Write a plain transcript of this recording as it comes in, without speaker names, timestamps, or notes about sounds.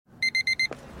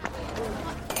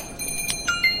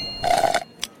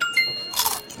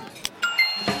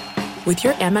With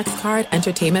your Amex card,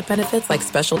 entertainment benefits like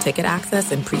special ticket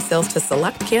access and pre-sales to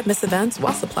select can't-miss events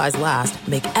while supplies last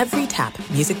make every tap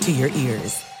music to your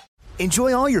ears.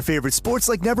 Enjoy all your favorite sports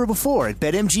like never before at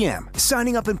BetMGM.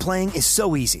 Signing up and playing is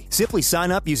so easy. Simply sign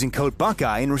up using code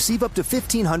Buckeye and receive up to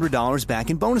 $1,500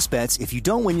 back in bonus bets if you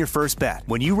don't win your first bet.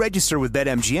 When you register with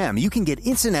BetMGM, you can get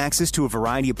instant access to a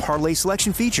variety of parlay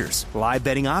selection features, live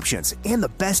betting options, and the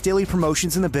best daily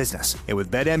promotions in the business. And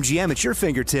with BetMGM at your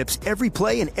fingertips, every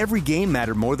play and every game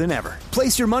matter more than ever.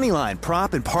 Place your moneyline,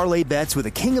 prop, and parlay bets with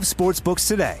the king of sportsbooks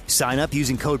today. Sign up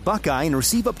using code Buckeye and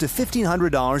receive up to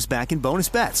 $1,500 back in bonus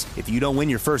bets if you don't win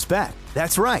your first bet.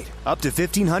 That's right, up to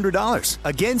 $1,500.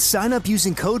 Again, sign up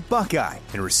using code Buckeye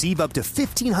and receive up to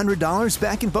 $1,500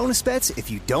 back in bonus bets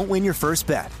if you don't win your first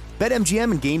bet.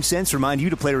 BetMGM and GameSense remind you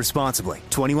to play responsibly.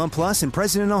 21 plus and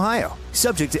present in Ohio.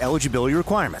 Subject to eligibility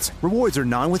requirements. Rewards are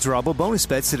non-withdrawable bonus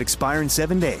bets that expire in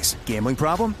 7 days. Gambling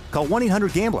problem? Call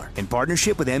 1-800-GAMBLER in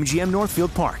partnership with MGM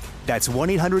Northfield Park. That's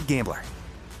 1-800-GAMBLER.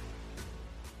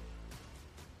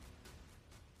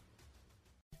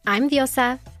 I'm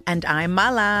Diosa. And I'm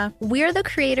Mala. We're the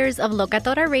creators of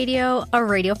Locatora Radio, a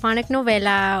radiophonic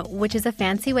novela, which is a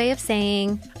fancy way of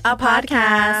saying a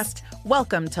podcast.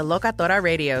 Welcome to Locatora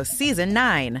Radio Season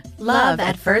 9. Love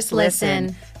at First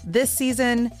Listen. This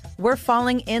season, we're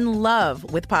falling in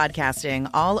love with podcasting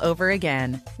all over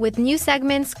again. With new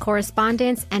segments,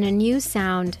 correspondence, and a new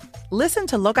sound. Listen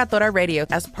to Locatora Radio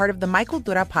as part of the My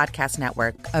Cultura Podcast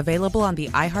Network. Available on the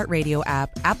iHeartRadio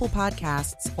app, Apple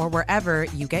Podcasts, or wherever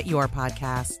you get your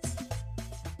podcasts.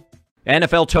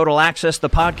 NFL Total Access, the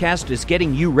podcast, is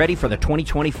getting you ready for the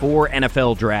 2024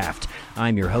 NFL Draft.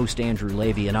 I'm your host, Andrew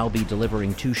Levy, and I'll be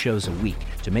delivering 2 shows a week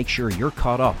to make sure you're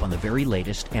caught up on the very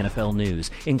latest NFL news,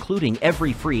 including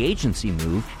every free agency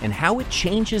move and how it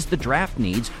changes the draft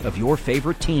needs of your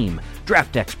favorite team.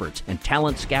 Draft experts and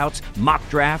talent scouts, mock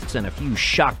drafts, and a few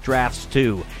shock drafts,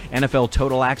 too. NFL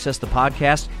Total Access, the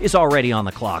podcast, is already on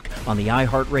the clock on the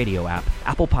iHeartRadio app,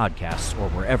 Apple Podcasts, or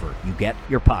wherever you get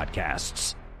your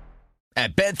podcasts.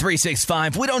 At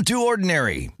Bet365, we don't do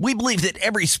ordinary. We believe that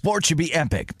every sport should be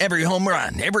epic. Every home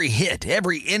run, every hit,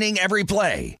 every inning, every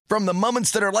play. From the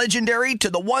moments that are legendary to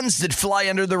the ones that fly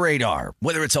under the radar.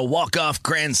 Whether it's a walk-off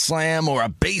grand slam or a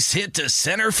base hit to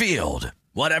center field.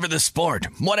 Whatever the sport,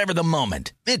 whatever the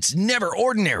moment. It's never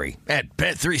ordinary at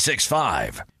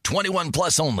Bet365. 21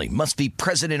 plus only. Must be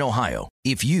present in Ohio.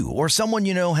 If you or someone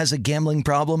you know has a gambling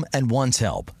problem and wants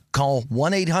help, call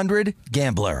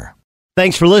 1-800-GAMBLER.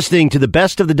 Thanks for listening to the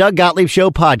Best of the Doug Gottlieb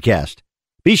Show podcast.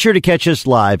 Be sure to catch us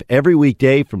live every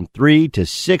weekday from 3 to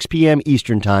 6 p.m.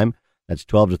 Eastern Time. That's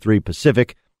 12 to 3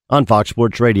 Pacific on Fox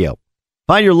Sports Radio.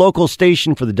 Find your local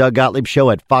station for the Doug Gottlieb Show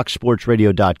at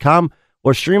foxsportsradio.com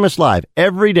or stream us live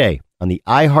every day on the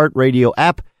iHeartRadio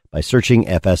app by searching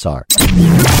FSR.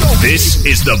 This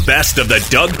is the Best of the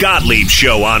Doug Gottlieb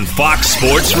Show on Fox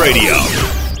Sports Radio.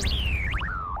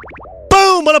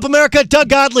 Boom! What up, America? Doug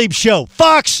Gottlieb Show,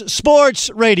 Fox Sports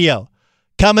Radio.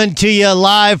 Coming to you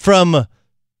live from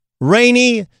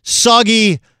rainy,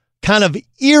 soggy, kind of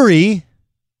eerie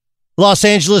Los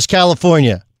Angeles,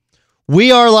 California.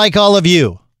 We are like all of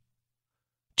you,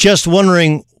 just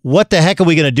wondering what the heck are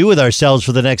we going to do with ourselves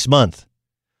for the next month.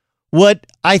 What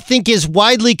I think is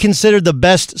widely considered the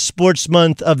best sports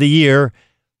month of the year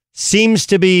seems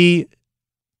to be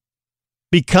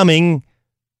becoming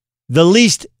the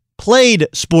least played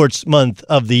sports month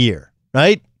of the year,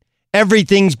 right?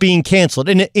 Everything's being canceled.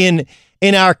 In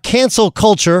our cancel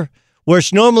culture,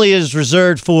 which normally is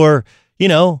reserved for,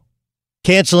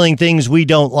 canceling things we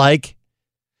don't like,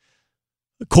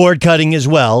 cord cutting as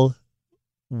well,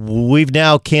 we've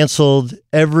now canceled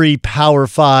every Power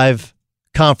 5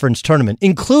 conference tournament,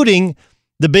 including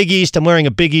the Big East. I'm wearing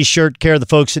a Big East shirt, care of the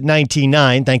folks at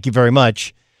 19.9. Thank you very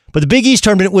much. But the Big East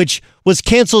tournament, which was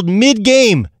canceled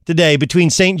mid-game today between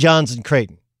St. John's and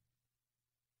Creighton.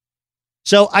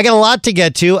 So I got a lot to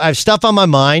get to. I have stuff on my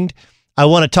mind. I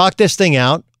want to talk this thing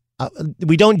out.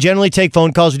 We don't generally take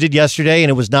phone calls. We did yesterday, and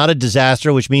it was not a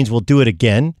disaster, which means we'll do it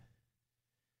again.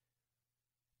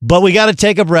 But we got to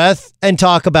take a breath and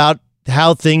talk about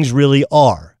how things really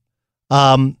are.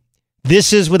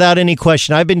 This is without any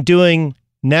question. I've been doing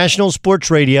national sports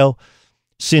radio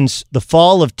since the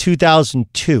fall of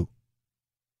 2002.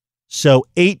 So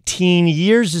 18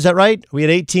 years, is that right? We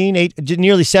had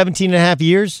nearly 17 and a half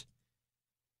years.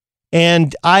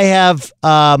 And I have,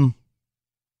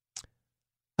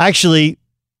 actually,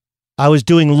 I was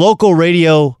doing local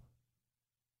radio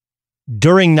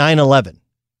during 9/11.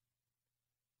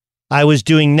 I was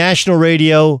doing national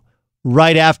radio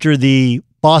right after the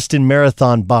Boston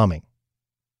Marathon bombing.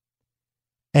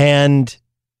 And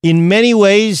in many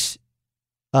ways,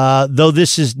 though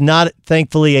this is not,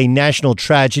 thankfully, a national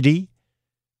tragedy,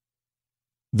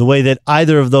 the way that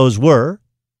either of those were,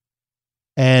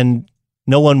 and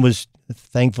no one was,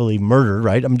 thankfully, murdered,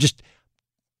 right? I'm just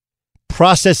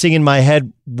processing in my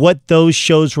head what those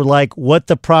shows were like, what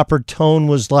the proper tone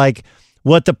was like,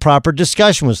 what the proper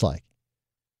discussion was like.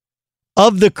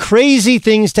 Of the crazy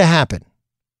things to happen,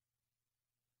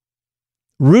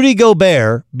 Rudy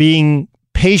Gobert being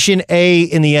patient A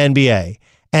in the NBA,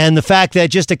 and the fact that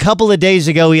just a couple of days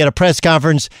ago he had a press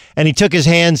conference and he took his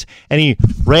hands and he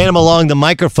ran them along the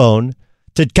microphone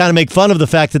to kind of make fun of the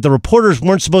fact that the reporters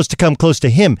weren't supposed to come close to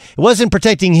him. It wasn't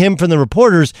protecting him from the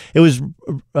reporters. It was,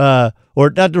 or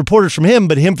not the reporters from him,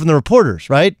 but him from the reporters,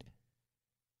 right?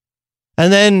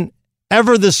 And then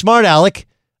Ever the smart aleck,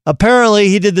 apparently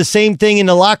he did the same thing in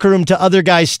the locker room to other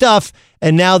guys' stuff.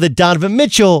 And now that Donovan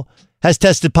Mitchell has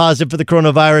tested positive for the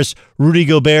coronavirus, Rudy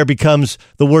Gobert becomes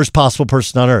the worst possible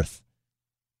person on earth.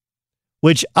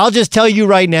 Which I'll just tell you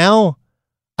right now,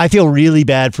 I feel really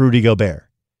bad for Rudy Gobert.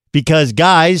 Because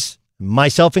guys,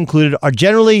 myself included, are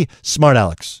generally smart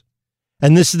alecks.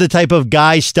 And this is the type of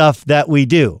guy stuff that we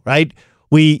do, right?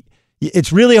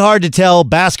 It's really hard to tell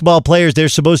basketball players they're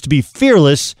supposed to be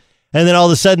fearless, and then all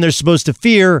of a sudden they're supposed to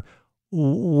fear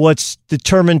what's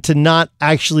determined to not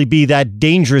actually be that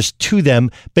dangerous to them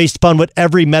based upon what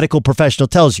every medical professional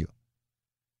tells you.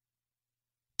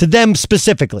 To them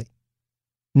specifically,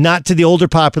 not to the older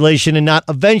population and not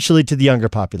eventually to the younger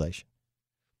population.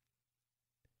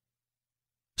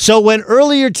 So when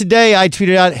earlier today I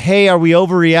tweeted out, hey, are we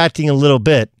overreacting a little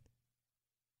bit?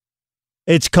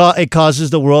 It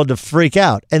causes the world to freak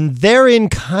out. And therein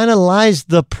kind of lies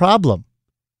the problem.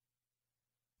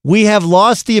 We have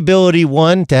lost the ability,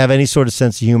 one, to have any sort of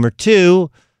sense of humor, two,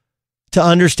 to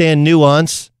understand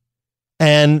nuance.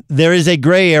 And there is a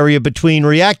gray area between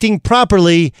reacting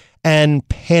properly and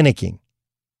panicking.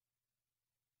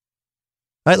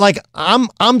 Right? Like,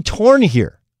 I'm torn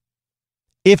here.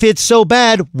 If it's so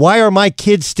bad, why are my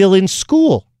kids still in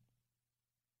school?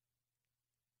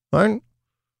 Right?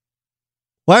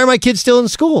 Why are my kids still in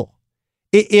school?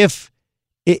 If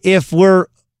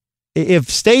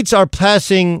states are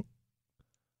passing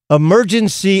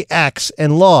emergency acts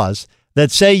and laws that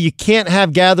say you can't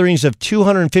have gatherings of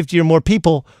 250 or more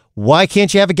people, why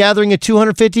can't you have a gathering of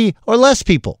 250 or less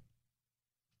people?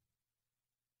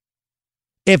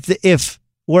 If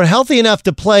we're healthy enough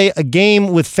to play a game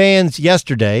with fans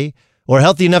yesterday, or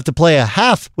healthy enough to play a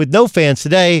half with no fans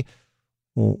today,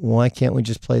 why can't we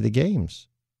just play the games?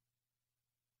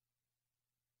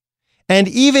 And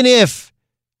even if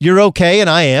you're okay, and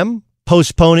I am,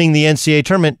 postponing the NCAA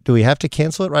tournament, do we have to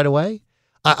cancel it right away?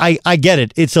 I get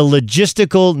it. It's a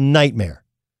logistical nightmare.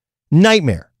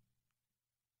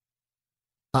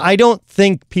 I don't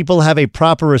think people have a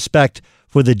proper respect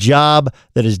for the job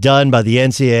that is done by the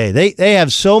NCAA. They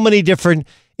have so many different,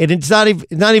 and it's not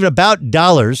even about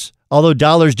dollars, although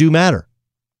dollars do matter.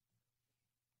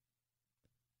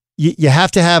 You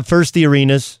have to have first the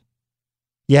arenas.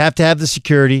 You have to have the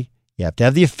security. You have to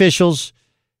have the officials.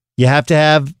 You have to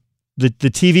have the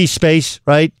TV space,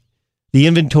 right? The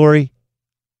inventory.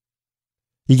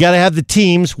 You got to have the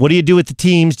teams. What do you do with the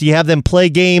teams? Do you have them play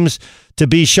games to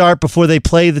be sharp before they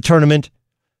play the tournament?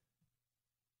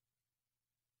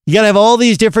 You got to have all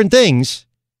these different things.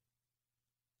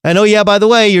 And oh yeah, by the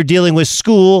way, you're dealing with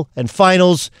school and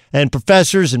finals and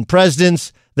professors and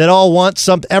presidents that all want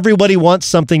everybody wants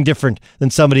something different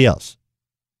than somebody else.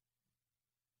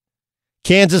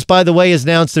 Kansas, by the way, has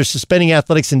announced they're suspending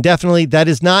athletics indefinitely. That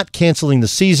is not canceling the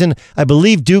season. I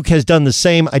believe Duke has done the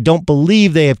same. I don't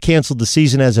believe they have canceled the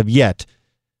season as of yet.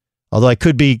 Although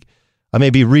I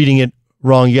may be reading it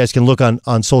wrong. You guys can look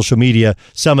on social media.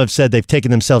 Some have said they've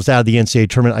taken themselves out of the NCAA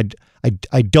tournament.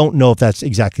 I don't know if that's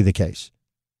exactly the case.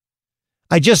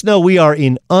 I just know we are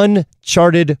in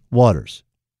uncharted waters.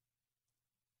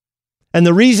 And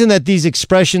the reason that these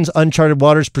expressions, uncharted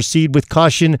waters, proceed with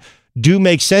caution, do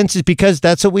make sense is because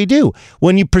that's what we do.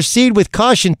 When you proceed with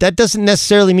caution, that doesn't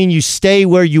necessarily mean you stay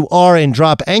where you are and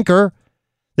drop anchor.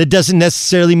 That doesn't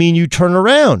necessarily mean you turn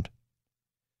around.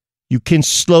 You can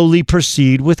slowly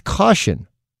proceed with caution.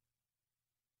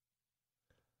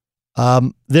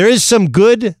 There is some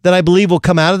good that I believe will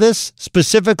come out of this.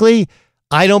 Specifically,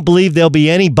 I don't believe there'll be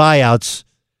any buyouts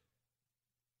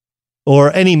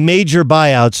or any major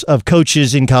buyouts of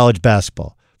coaches in college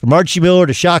basketball. From Archie Miller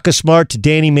to Shaka Smart to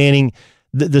Danny Manning,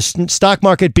 the stock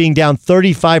market being down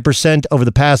 35% over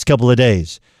the past couple of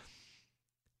days.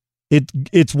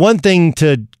 It's one thing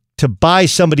to buy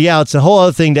somebody out. It's a whole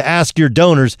other thing to ask your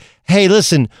donors, hey,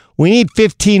 listen, we need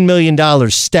 $15 million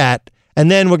stat,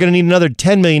 and then we're going to need another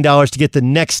 $10 million to get the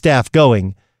next staff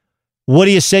going. what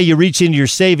do you say you reach into your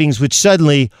savings, which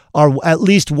suddenly are at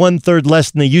least 1/3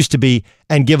 less than they used to be,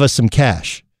 and give us some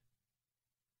cash?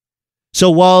 So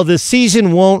while the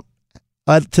season won't,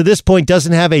 to this point,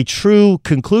 doesn't have a true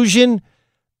conclusion,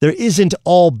 there isn't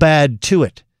all bad to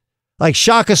it. Like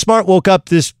Shaka Smart woke up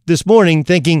this morning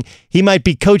thinking he might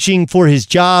be coaching for his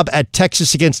job at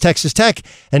Texas against Texas Tech,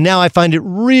 and now I find it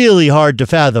really hard to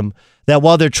fathom that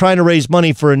while they're trying to raise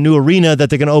money for a new arena that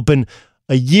they're going to open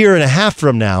a year and a half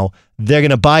from now, they're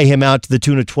going to buy him out to the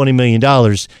tune of $20 million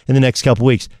in the next couple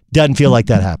weeks. Doesn't feel like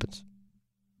that happens.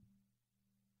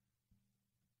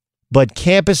 But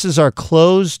campuses are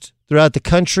closed throughout the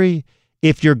country.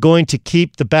 If you're going to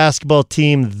keep the basketball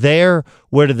team there,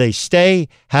 where do they stay?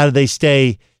 How do they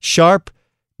stay sharp?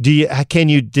 Can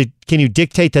you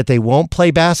dictate that they won't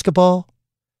play basketball?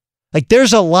 Like,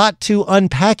 there's a lot to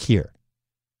unpack here.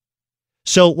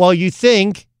 So while you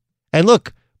think, and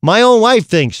look, my own wife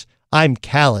thinks I'm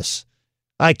callous.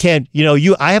 I can't,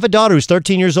 I have a daughter who's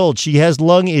 13 years old. She has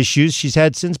lung issues she's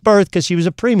had since birth because she was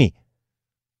a preemie.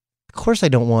 Of course I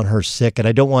don't want her sick, and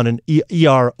I don't want an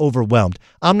ER overwhelmed.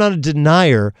 I'm not a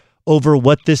denier over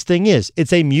what this thing is.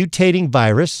 It's a mutating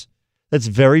virus that's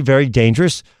very, very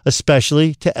dangerous,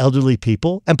 especially to elderly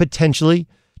people and potentially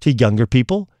to younger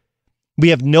people. We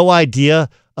have no idea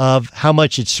of how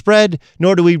much it's spread,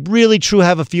 nor do we really truly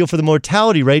have a feel for the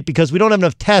mortality rate because we don't have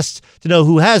enough tests to know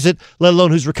who has it, let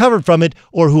alone who's recovered from it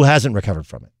or who hasn't recovered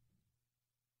from it.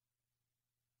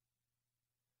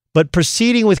 But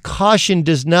proceeding with caution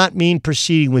does not mean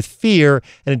proceeding with fear,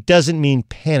 and it doesn't mean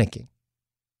panicking.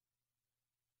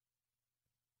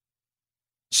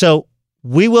 So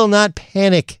we will not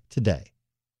panic today.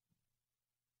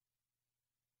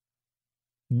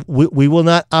 We will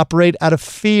not operate out of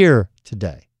fear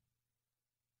today.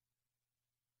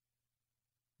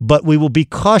 But we will be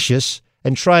cautious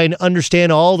and try and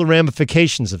understand all the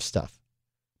ramifications of stuff.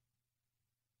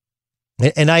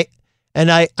 And I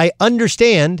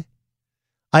understand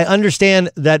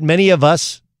that many of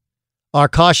us are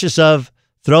cautious of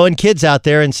throwing kids out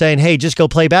there and saying, hey, just go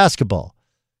play basketball.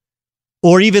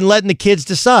 Or even letting the kids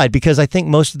decide, because I think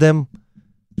most of them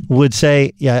would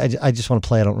say, yeah, I just want to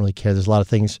play. I don't really care. There's a lot of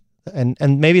things. And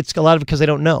maybe it's a lot of it because they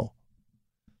don't know.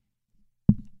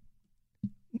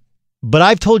 But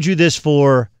I've told you this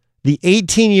for the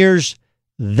 18 years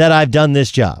that I've done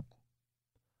this job.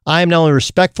 I am not only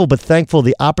respectful, but thankful for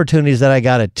the opportunities that I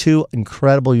got at two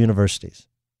incredible universities.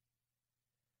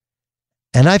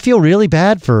 And I feel really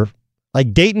bad for,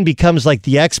 like, Dayton becomes like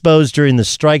the Expos during the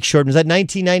strike short. Was that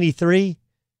 1993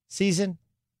 season?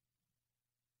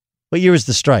 What year was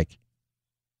the strike?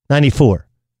 94.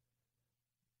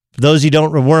 For those who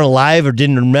weren't alive or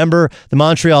didn't remember, the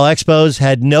Montreal Expos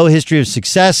had no history of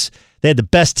success. They had the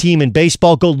best team in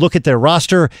baseball. Go look at their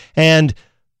roster. And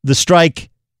the strike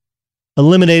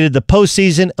eliminated the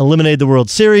postseason, eliminated the World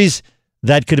Series.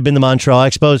 That could have been the Montreal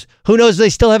Expos. Who knows? They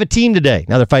still have a team today.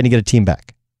 Now they're fighting to get a team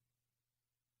back.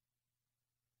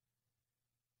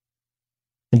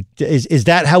 And is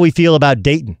that how we feel about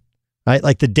Dayton? Right?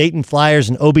 Like the Dayton Flyers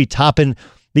and Obi Toppin,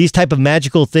 these type of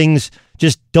magical things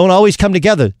just don't always come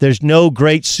together. There's no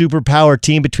great superpower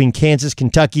team between Kansas,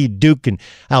 Kentucky, Duke, and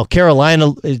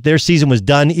Carolina. Their season was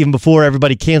done even before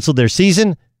everybody canceled their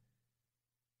season.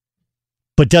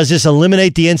 But does this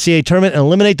eliminate the NCAA tournament and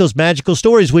eliminate those magical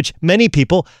stories, which many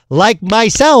people, like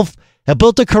myself, have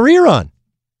built a career on?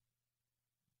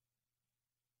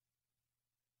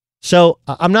 So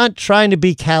I'm not trying to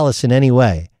be callous in any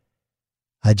way.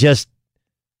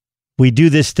 We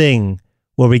do this thing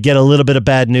where we get a little bit of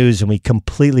bad news and we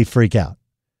completely freak out.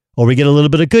 Or we get a little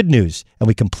bit of good news and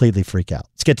we completely freak out.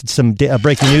 Let's get to some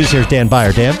breaking news. Here's Dan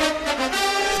Byer. Dan?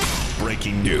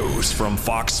 Breaking news from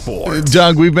Fox Sports.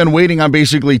 Doug, we've been waiting on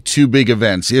basically two big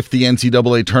events. If the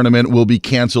NCAA tournament will be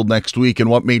canceled next week and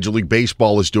what Major League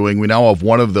Baseball is doing. We now have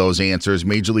one of those answers.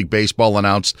 Major League Baseball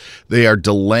announced they are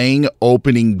delaying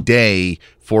opening day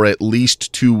for at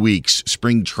least 2 weeks.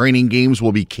 Spring training games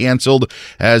will be canceled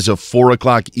as of 4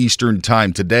 o'clock Eastern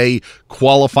time today.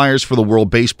 Qualifiers for the World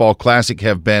Baseball Classic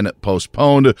have been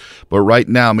postponed, but right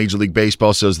now Major League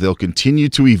Baseball says they'll continue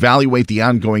to evaluate the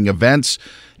ongoing events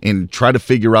and try to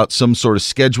figure out some sort of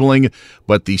scheduling,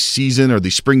 but the season, or the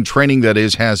spring training that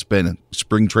is, has been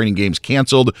spring training games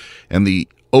canceled, and the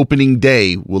opening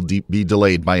day will be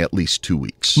delayed by at least 2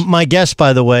 weeks. My guess,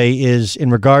 by the way, is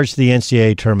in regards to the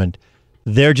NCAA tournament,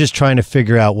 they're just trying to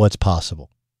figure out what's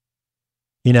possible.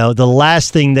 You know, the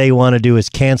last thing they want to do is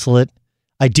cancel it.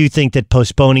 I do think that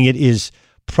postponing it is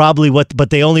probably but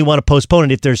they only want to postpone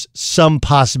it if there's some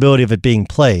possibility of it being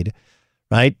played,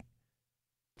 right?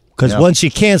 Because once you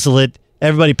cancel it,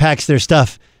 everybody packs their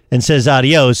stuff and says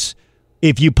adios.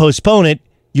 if you postpone it,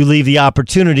 you leave the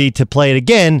opportunity to play it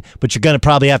again, but you're going to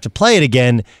probably have to play it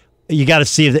again. You got to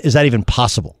see is that even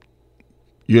possible.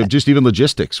 You have just even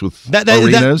logistics with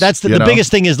arenas. That's the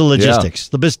biggest thing is the logistics.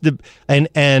 Yeah.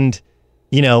 And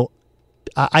you know,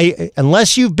 I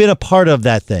unless you've been a part of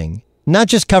that thing, not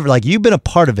just covered, like you've been a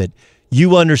part of it,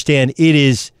 you understand it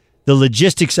is the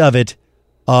logistics of it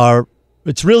are.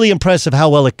 It's really impressive how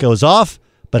well it goes off,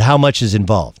 but how much is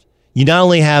involved. You not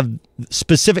only have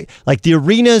specific, like the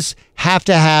arenas have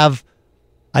to have,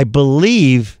 I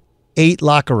believe, 8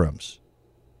 locker rooms.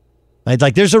 Right?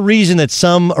 Like there's a reason that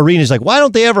some arenas, like why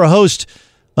don't they ever host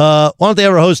a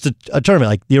tournament?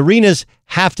 Like the arenas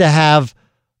have to have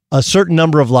a certain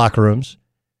number of locker rooms.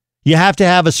 You have to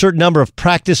have a certain number of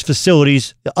practice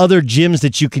facilities, other gyms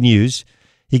that you can use.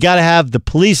 You got to have the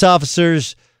police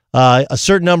officers, a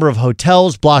certain number of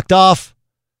hotels blocked off.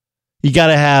 You got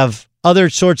to have other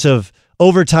sorts of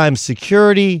overtime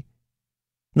security.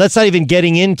 That's not even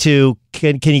getting into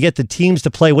can you get the teams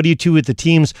to play? What do you do with the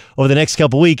teams over the next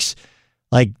couple of weeks?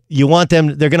 Like you want them,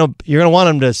 you're gonna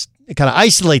want them to kind of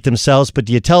isolate themselves, but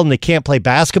do you tell them they can't play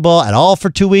basketball at all for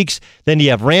 2 weeks? Then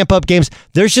you have ramp up games.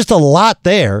 There's just a lot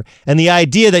there, and the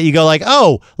idea that you go like,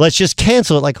 oh, let's just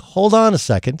cancel it. Like, hold on a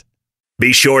second.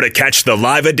 Be sure to catch the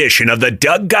live edition of the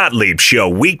Doug Gottlieb Show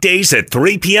weekdays at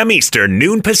 3 p.m. Eastern,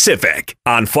 noon Pacific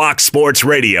on Fox Sports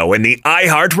Radio and the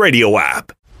iHeart Radio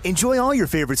app. Enjoy all your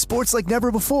favorite sports like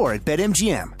never before at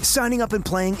BetMGM. Signing up and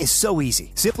playing is so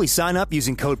easy. Simply sign up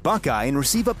using code Buckeye and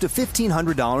receive up to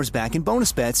 $1,500 back in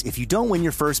bonus bets if you don't win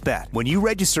your first bet. When you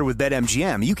register with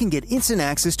BetMGM, you can get instant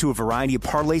access to a variety of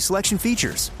parlay selection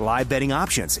features, live betting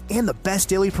options, and the best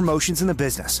daily promotions in the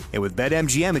business. And with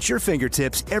BetMGM at your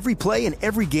fingertips, every play and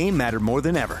every game matter more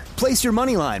than ever. Place your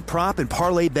moneyline, prop, and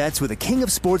parlay bets with the king of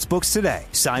sportsbooks today.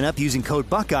 Sign up using code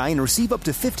Buckeye and receive up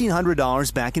to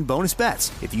 $1,500 back in bonus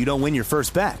bets if you don't win your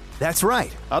first bet. That's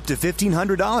right, up to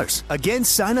 $1,500. Again,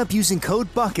 sign up using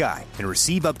code Buckeye and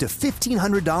receive up to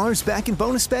 $1,500 back in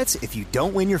bonus bets if you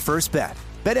don't win your first bet.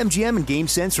 BetMGM and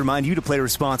GameSense remind you to play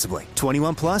responsibly.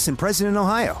 21 plus and present in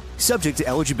Ohio. Subject to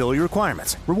eligibility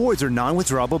requirements. Rewards are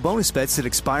non-withdrawable bonus bets that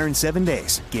expire in 7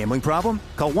 days. Gambling problem?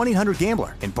 Call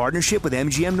 1-800-GAMBLER in partnership with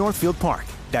MGM Northfield Park.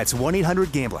 That's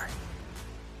 1-800-GAMBLER.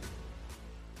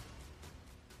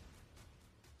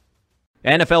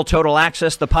 NFL Total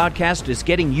Access, the podcast, is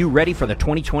getting you ready for the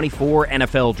 2024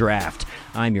 NFL Draft.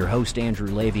 I'm your host, Andrew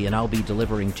Levy, and I'll be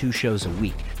delivering 2 shows a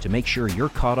week to make sure you're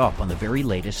caught up on the very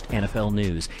latest NFL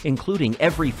news, including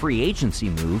every free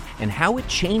agency move and how it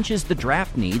changes the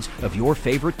draft needs of your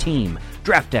favorite team.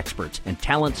 Draft experts and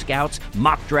talent scouts,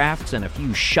 mock drafts, and a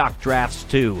few shock drafts,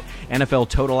 too. NFL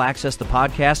Total Access, the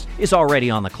podcast, is already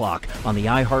on the clock on the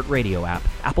iHeart Radio app,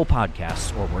 Apple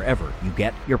Podcasts, or wherever you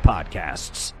get your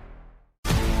podcasts.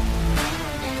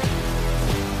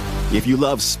 If you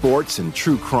love sports and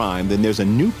true crime, then there's a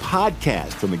new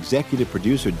podcast from executive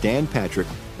producer Dan Patrick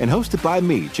and hosted by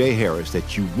me, Jay Harris,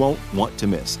 that you won't want to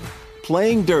miss.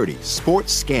 Playing Dirty: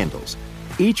 Sports Scandals.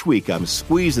 Each week, I'm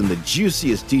squeezing the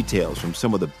juiciest details from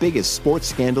some of the biggest sports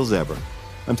scandals ever.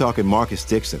 I'm talking Marcus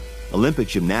Dixon, Olympic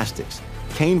gymnastics,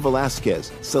 Cain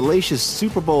Velasquez, salacious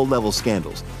Super Bowl-level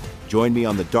scandals. Join me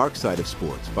on the dark side of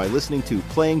sports by listening to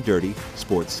Playing Dirty: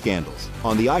 Sports Scandals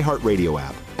on the iHeartRadio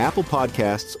app, Apple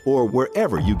Podcasts, or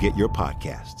wherever you get your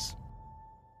podcasts.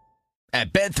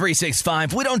 At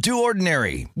Bet365, we don't do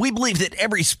ordinary. We believe that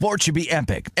every sport should be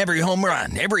epic. Every home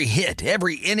run, every hit,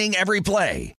 every inning, every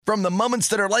play. From the moments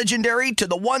that are legendary to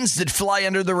the ones that fly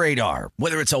under the radar.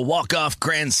 Whether it's a walk-off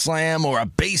grand slam or a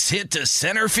base hit to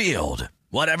center field.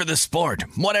 Whatever the sport,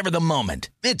 whatever the moment,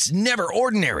 it's never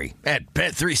ordinary at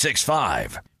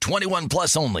Bet365. 21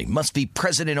 plus only. Must be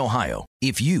present in Ohio.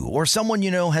 If you or someone you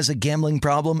know has a gambling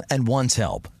problem and wants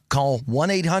help, call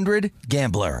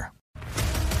 1-800-GAMBLER.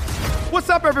 What's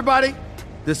up, everybody?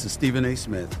 This is Stephen A.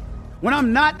 Smith. When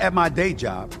I'm not at my day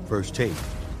job, First Take,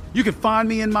 you can find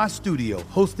me in my studio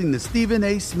hosting the Stephen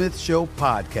A. Smith Show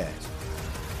podcast.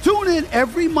 Tune in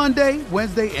every Monday,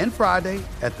 Wednesday, and Friday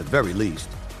at the very least,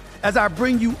 as I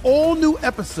bring you all new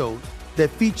episodes that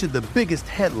feature the biggest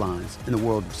headlines in the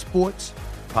world of sports,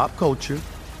 pop culture,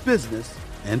 business,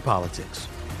 and politics.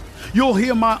 You'll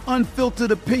hear my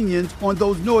unfiltered opinions on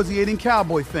those nauseating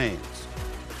Cowboy fans,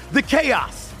 the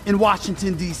chaos in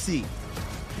Washington, D.C.,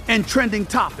 and trending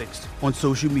topics on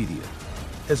social media,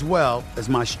 as well as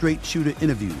my straight shooter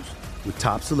interviews with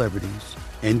top celebrities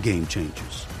and game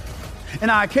changers.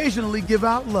 And I occasionally give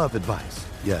out love advice.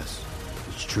 Yes,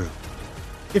 it's true.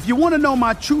 If you want to know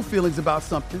my true feelings about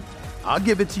something, I'll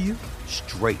give it to you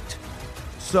straight.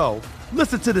 So,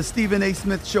 listen to the Stephen A.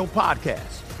 Smith Show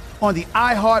podcast on the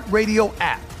iHeartRadio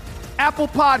app, Apple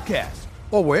Podcasts,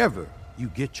 or wherever you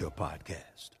get your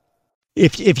podcast.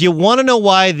 If you want to know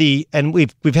why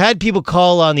we've had people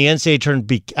call on the NCAA tournament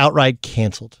be outright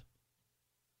canceled.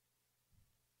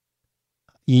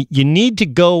 You need to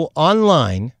go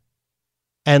online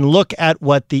and look at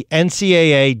what the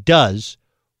NCAA does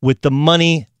with the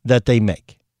money that they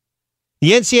make.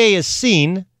 The NCAA is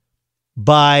seen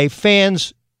by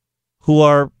fans who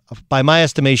are, by my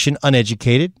estimation,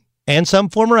 uneducated, and some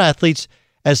former athletes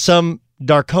as some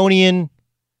draconian,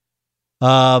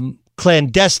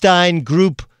 clandestine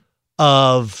group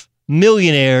of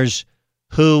millionaires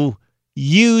who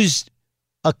use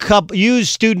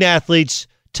student athletes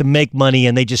to make money,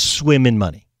 and they just swim in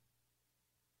money.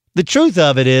 The truth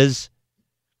of it is,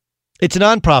 it's a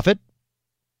nonprofit.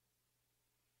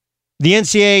 The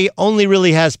NCAA only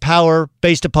really has power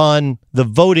based upon the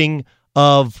voting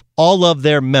of all of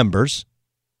their members.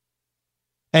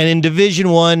 And in Division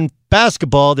I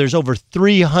basketball, there's over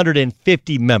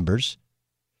 350 members.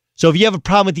 So if you have a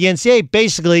problem with the NCAA,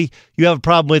 basically you have a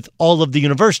problem with all of the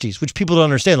universities, which people don't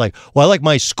understand. Like, well, I like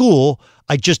my school,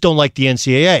 I just don't like the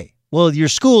NCAA. Well, your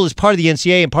school is part of the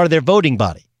NCAA and part of their voting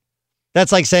body.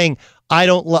 That's like saying, I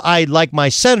like my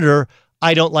senator,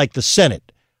 I don't like the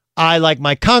Senate. I like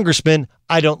my congressman,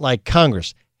 I don't like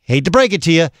Congress. Hate to break it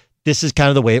to you, this is kind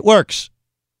of the way it works.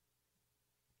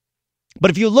 But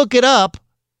if you look it up,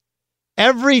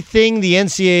 everything the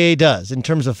NCAA does in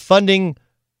terms of funding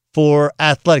for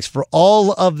athletics, for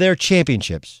all of their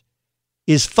championships,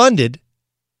 is funded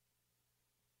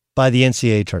by the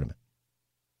NCAA tournament.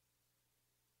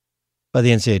 By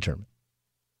the NCAA tournament.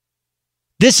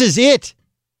 This is it.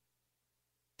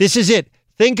 This is it.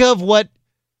 Think of what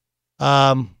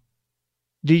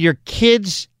do your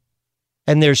kids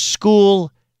and their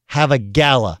school have a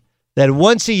gala that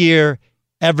once a year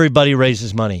everybody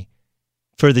raises money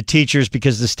for the teachers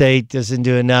because the state doesn't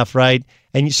do enough, right?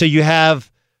 And so you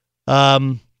have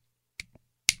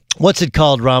what's it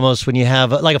called, Ramos, when you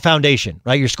have like a foundation,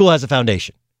 right? Your school has a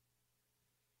foundation.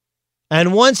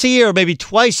 And once a year, or maybe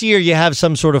twice a year, you have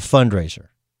some sort of fundraiser.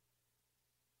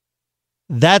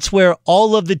 That's where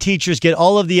all of the teachers get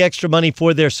all of the extra money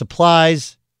for their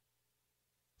supplies,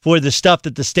 for the stuff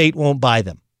that the state won't buy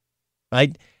them,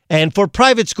 right? And for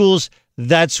private schools,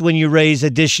 that's when you raise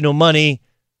additional money,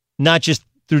 not just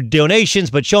through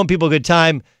donations, but showing people a good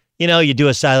time. You know, you do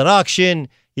a silent auction,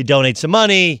 you donate some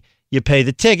money, you pay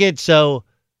the ticket. So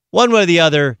one way or the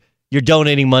other, you're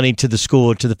donating money to the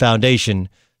school or to the foundation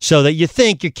so that you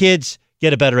think your kids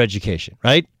get a better education,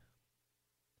 right?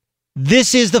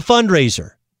 This is the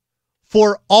fundraiser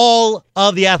for all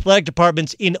of the athletic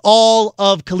departments in all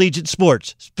of collegiate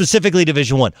sports, specifically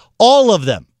Division I, all of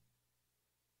them.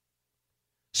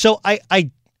 So I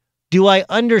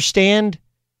understand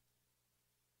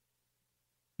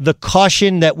the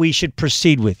caution that we should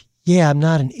proceed with. Yeah, I'm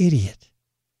not an idiot.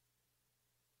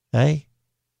 Okay?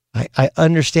 I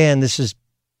understand this is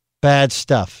bad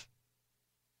stuff.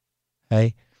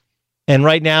 Okay? And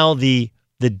right now, the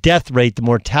death rate, the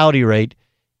mortality rate,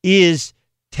 is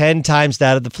 10 times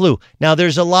that of the flu. Now,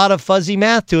 there's a lot of fuzzy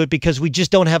math to it because we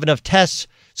just don't have enough tests,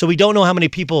 so we don't know how many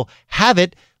people have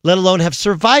it, let alone have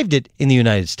survived it in the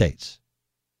United States.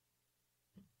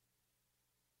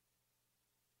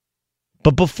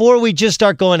 But before we just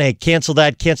start going, hey, cancel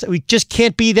that, cancel, we just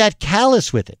can't be that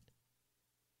callous with it.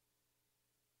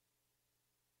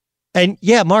 And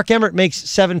yeah, Mark Emmert makes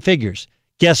 7 figures.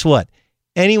 Guess what?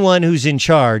 Anyone who's in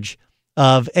charge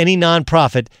of any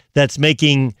nonprofit that's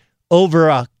making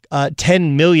over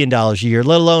 $10 million a year,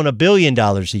 let alone $1 billion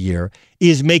a year,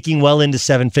 is making well into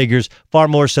 7 figures, far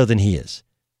more so than he is.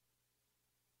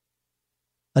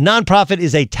 A nonprofit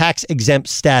is a tax-exempt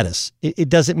status. It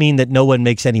doesn't mean that no one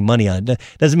makes any money on it.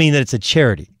 It doesn't mean that it's a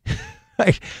charity.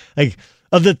 Right? Like,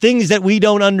 of the things that we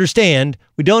don't understand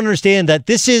that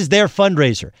this is their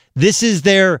fundraiser. This is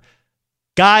their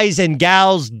guys and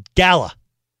gals gala.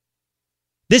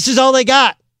 This is all they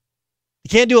got. You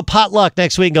can't do a potluck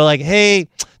next week and go like, hey,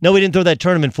 no, we didn't throw that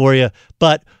tournament for you,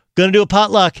 but going to do a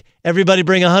potluck. Everybody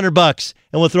bring $100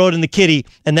 and we'll throw it in the kitty.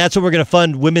 And that's what we're going to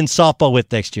fund women's softball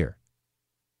with next year.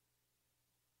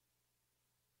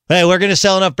 Hey, we're going to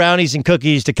sell enough brownies and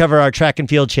cookies to cover our track and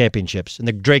field championships and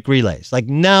the Drake relays. Like,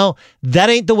 no, that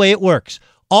ain't the way it works.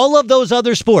 All of those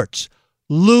other sports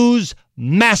lose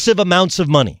massive amounts of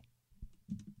money.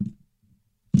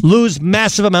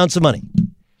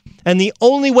 And the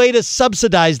only way to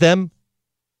subsidize them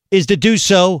is to do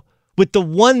so with the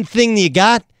one thing you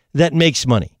got that makes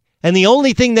money. And the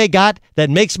only thing they got that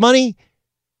makes money,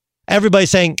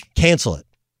 everybody's saying, cancel it.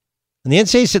 And the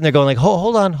NCAA is sitting there going like,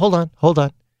 hold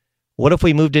on. What if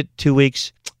we moved it 2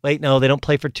 weeks? Wait, no, they don't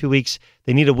play for 2 weeks.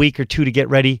 They need a week or two to get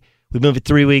ready. We move it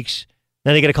 3 weeks.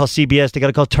 Then they got to call CBS. They got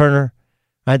to call Turner.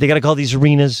 Right? They got to call these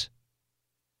arenas.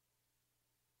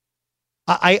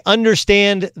 I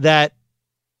understand that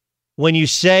when you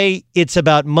say it's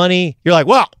about money, you're like,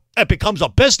 well, it becomes a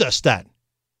business then.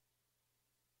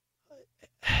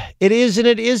 It is and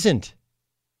it isn't.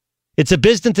 It's a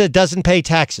business that doesn't pay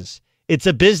taxes. It's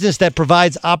a business that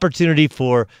provides opportunity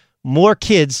for more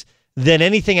kids than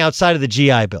anything outside of the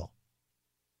GI Bill.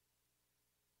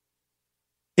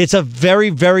 It's a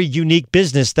very, very unique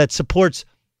business that supports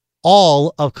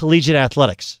all of collegiate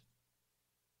athletics.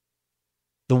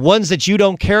 The ones that you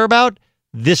don't care about,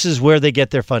 this is where they get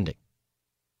their funding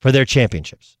for their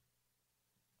championships.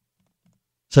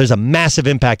 So there's a massive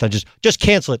impact on just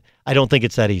cancel it. I don't think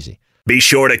it's that easy. Be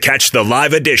sure to catch the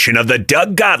live edition of the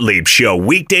Doug Gottlieb Show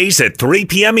weekdays at 3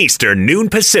 p.m. Eastern, noon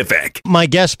Pacific. My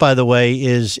guess, by the way,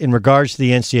 is in regards to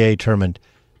the NCAA tournament,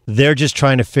 they're just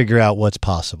trying to figure out what's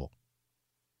possible.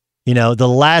 You know, the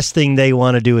last thing they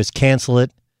want to do is cancel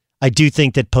it. I do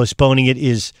think that postponing it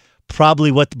is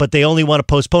probably but they only want to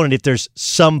postpone it if there's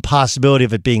some possibility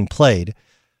of it being played,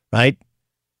 right?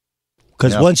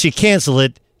 Because once you cancel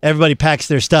it, everybody packs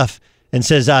their stuff and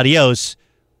says adios.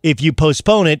 If you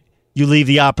postpone it, you leave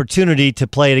the opportunity to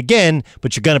play it again,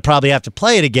 but you're going to probably have to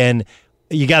play it again.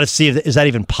 You got to see is that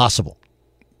even possible.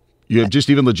 You have just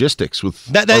even logistics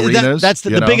with arenas. That's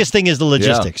the biggest thing is the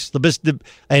logistics.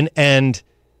 Yeah. And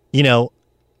you know,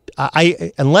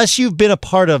 I unless you've been a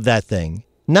part of that thing,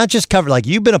 not just covered, like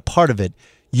you've been a part of it,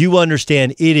 you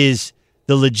understand it is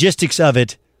the logistics of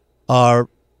it are.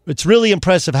 It's really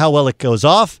impressive how well it goes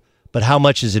off, but how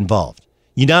much is involved.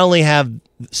 You not only have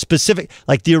specific,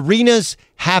 like the arenas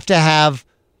have to have,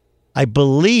 I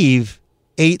believe,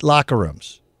 8 locker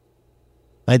rooms.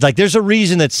 Right? Like there's a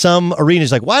reason that some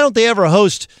arenas, like why don't they ever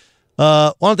host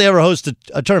a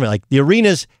tournament? Like the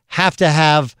arenas have to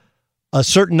have a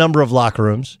certain number of locker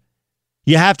rooms.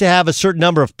 You have to have a certain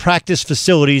number of practice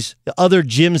facilities, other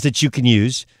gyms that you can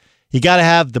use. You got to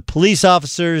have the police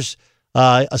officers,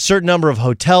 a certain number of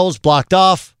hotels blocked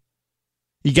off.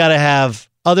 You got to have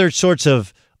other sorts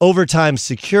of overtime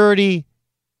security.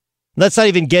 That's not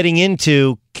even getting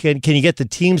into can you get the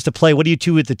teams to play? What do you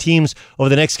do with the teams over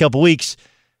the next couple weeks?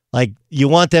 Like you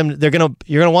want them, you're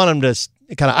gonna want them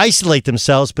to kind of isolate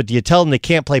themselves, but do you tell them they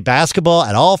can't play basketball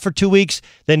at all for 2 weeks?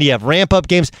 Then do you have ramp up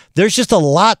games? There's just a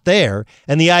lot there,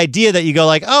 and the idea that you go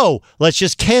like, oh, let's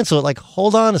just cancel it. Like,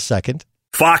 hold on a second.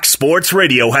 Fox Sports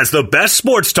Radio has the best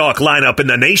sports talk lineup in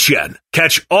the nation.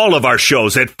 Catch all of our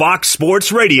shows at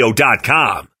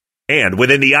foxsportsradio.com. And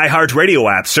within the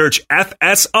iHeartRadio app, search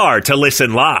FSR to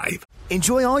listen live.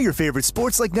 Enjoy all your favorite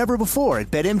sports like never before at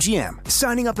BetMGM.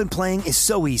 Signing up and playing is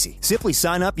so easy. Simply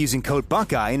sign up using code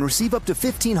Buckeye and receive up to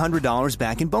 $1,500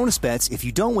 back in bonus bets if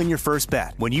you don't win your first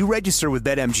bet. When you register with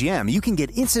BetMGM, you can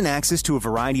get instant access to a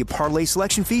variety of parlay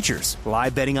selection features,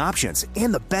 live betting options,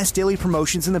 and the best daily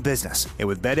promotions in the business. And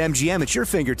with BetMGM at your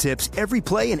fingertips, every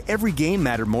play and every game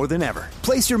matter more than ever.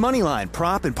 Place your moneyline,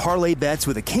 prop, and parlay bets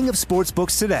with the king of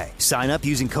sportsbooks today. Sign up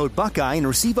using code Buckeye and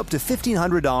receive up to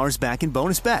 $1,500 back in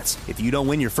bonus bets if you don't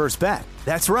win your first bet.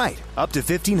 That's right, up to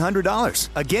 $1,500.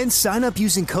 Again, sign up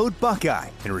using code Buckeye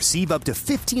and receive up to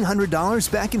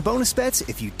 $1,500 back in bonus bets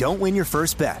if you don't win your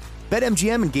first bet.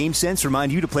 BetMGM and GameSense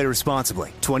remind you to play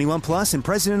responsibly. 21 plus and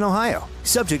present in Ohio.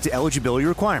 Subject to eligibility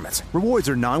requirements. Rewards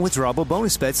are non-withdrawable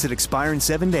bonus bets that expire in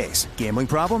 7 days. Gambling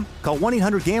problem? Call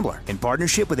 1-800-GAMBLER in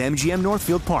partnership with MGM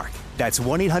Northfield Park. That's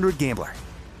 1-800-GAMBLER.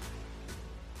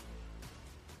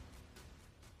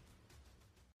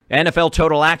 NFL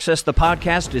Total Access, the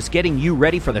podcast, is getting you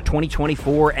ready for the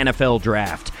 2024 NFL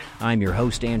Draft. I'm your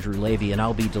host, Andrew Levy, and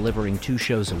I'll be delivering 2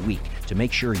 shows a week to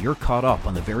make sure you're caught up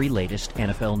on the very latest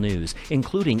NFL news,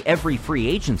 including every free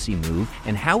agency move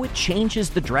and how it changes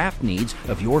the draft needs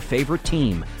of your favorite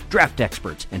team. Draft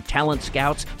experts and talent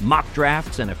scouts, mock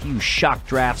drafts, and a few shock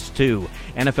drafts, too.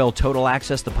 NFL Total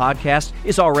Access, the podcast,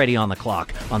 is already on the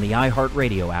clock on the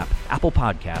iHeartRadio app, Apple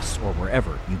Podcasts, or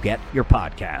wherever you get your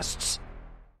podcasts.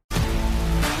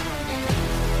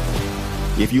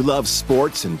 If you love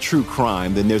sports and true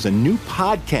crime, then there's a new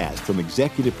podcast from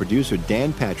executive producer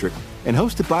Dan Patrick and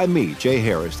hosted by me, Jay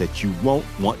Harris, that you won't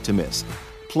want to miss.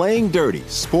 Playing Dirty: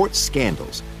 Sports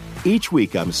Scandals. Each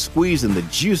week, I'm squeezing the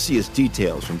juiciest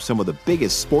details from some of the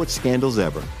biggest sports scandals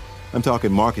ever. I'm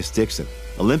talking Marcus Dixon,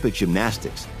 Olympic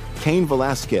gymnastics, Cain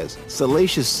Velasquez,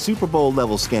 salacious Super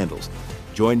Bowl-level scandals.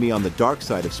 Join me on the dark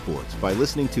side of sports by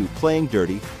listening to Playing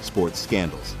Dirty: Sports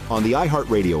Scandals on the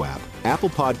iHeartRadio app, Apple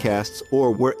Podcasts,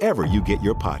 or wherever you get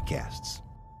your podcasts.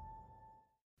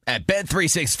 At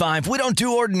Bet365, we don't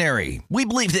do ordinary. We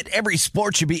believe that every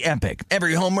sport should be epic.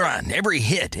 Every home run, every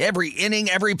hit, every inning,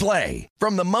 every play.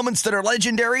 From the moments that are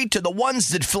legendary to the ones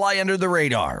that fly under the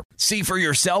radar. See for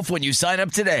yourself when you sign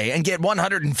up today and get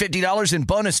 $150 in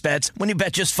bonus bets when you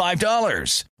bet just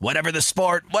 $5. Whatever the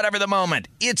sport, whatever the moment,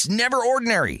 it's never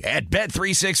ordinary at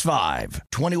Bet365.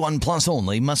 21 plus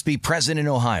only. Must be present in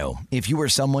Ohio. If you or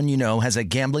someone you know has a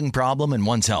gambling problem and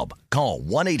wants help, call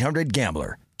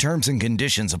 1-800-GAMBLER. Terms and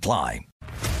conditions apply.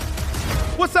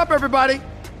 What's up, everybody?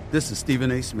 This is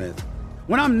Stephen A. Smith.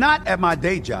 When I'm not at my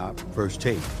day job, First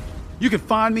Take, you can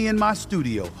find me in my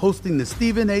studio hosting the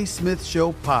Stephen A. Smith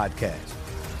Show podcast.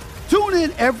 Tune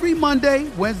in every Monday,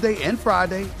 Wednesday, and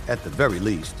Friday, at the very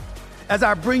least, as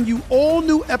I bring you all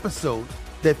new episodes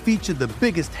that feature the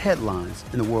biggest headlines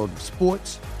in the world of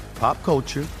sports, pop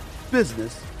culture,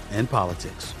 business, and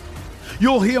politics.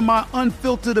 You'll hear my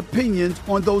unfiltered opinions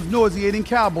on those nauseating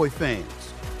Cowboy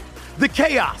fans, the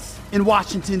chaos in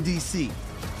Washington, D.C.,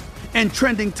 and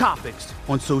trending topics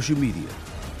on social media,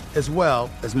 as well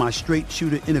as my straight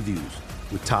shooter interviews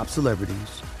with top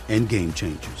celebrities and game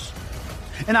changers.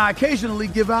 And I occasionally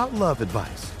give out love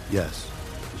advice. Yes,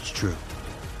 it's true.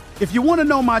 If you want to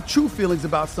know my true feelings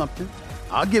about something,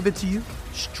 I'll give it to you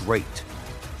straight.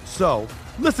 So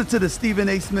listen to the Stephen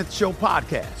A. Smith Show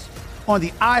podcast on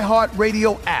the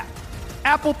iHeartRadio app,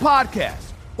 Apple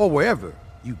Podcasts, or wherever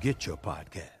you get your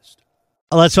podcast.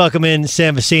 Let's welcome in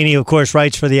Sam Vecini, of course,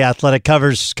 writes for The Athletic,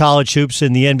 covers college hoops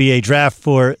and the NBA draft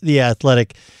for The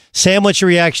Athletic. Sam, what's your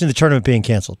reaction to the tournament being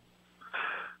canceled?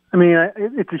 I mean,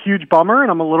 it's a huge bummer, and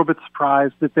I'm a little bit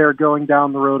surprised that they're going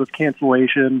down the road of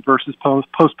cancellation versus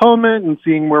postponement and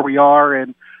seeing where we are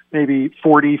in maybe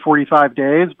 40, 45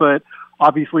 days, but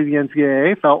obviously, the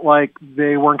NCAA felt like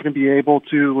they weren't going to be able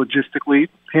to logistically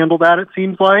handle that, it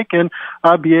seems like, and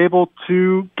be able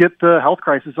to get the health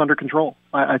crisis under control,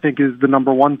 I think is the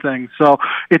number one thing. So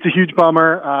it's a huge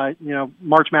bummer.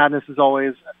 March Madness is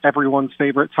always everyone's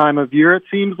favorite time of year, it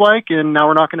seems like, and now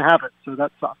we're not going to have it. So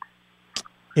that sucks.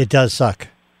 It does suck.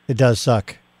 It does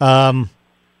suck.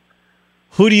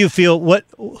 Who do you feel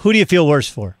worse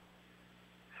for?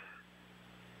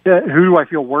 Who do I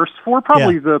feel worse for?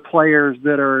 Probably the players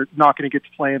that are not going to get to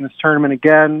play in this tournament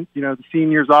again. You know, the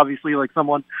seniors, obviously, like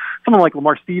someone like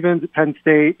Lamar Stevens at Penn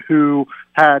State, who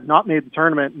had not made the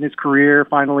tournament in his career,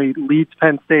 finally leads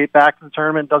Penn State back to the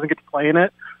tournament, doesn't get to play in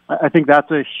it. I think that's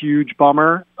a huge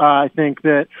bummer. I think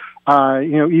that,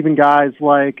 even guys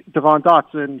like Devon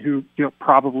Dotson, who,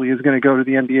 probably is going to go to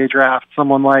the NBA draft,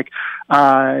 someone like,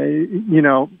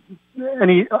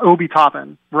 Obi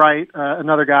Toppin, right?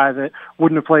 Another guy that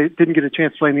didn't get a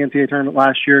chance to play in the NCAA tournament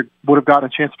last year, would have gotten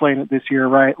a chance to play in it this year,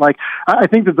 right? Like, I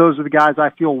think that those are the guys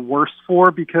I feel worse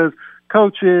for, because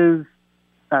coaches,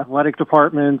 athletic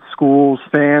departments, schools,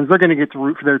 fans, they're going to get to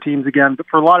root for their teams again. But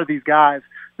for a lot of these guys,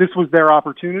 this was their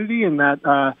opportunity, and that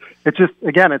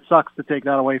it sucks to take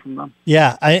that away from them.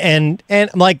 Yeah, and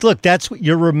Mike, look,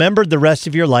 you're remembered the rest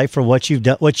of your life for what you've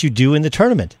done, what you do in the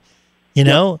tournament. You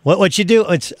know, what you do.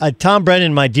 It's Tom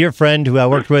Brennan, my dear friend who I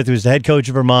worked with, who's the head coach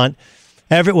of Vermont.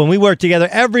 When we work together,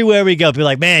 everywhere we go, people are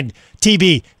like, man,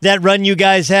 TB, that run you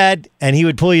guys had, and he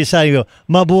would pull you aside and go,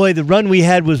 my boy, the run we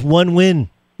had was one win.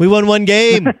 We won one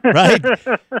game, right?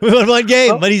 We won one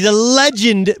game, but he's a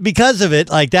legend because of it.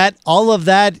 Like that, all of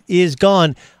that is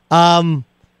gone. The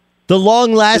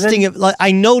long-lasting,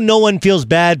 I know no one feels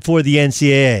bad for the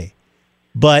NCAA,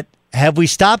 but have we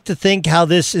stopped to think how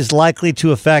this is likely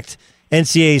to affect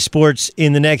NCAA sports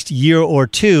in the next year or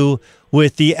two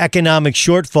with the economic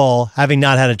shortfall having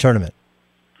not had a tournament?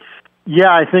 Yeah,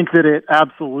 I think that it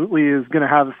absolutely is going to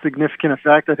have a significant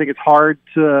effect. I think it's hard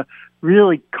to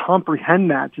really comprehend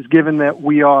that, just given that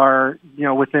we are,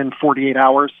 within 48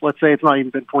 hours. Let's say it's not even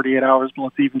been 48 hours, but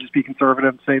let's even just be conservative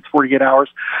and say it's 48 hours.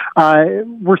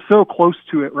 We're so close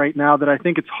to it right now that I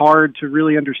think it's hard to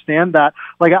really understand that.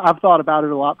 Like, I've thought about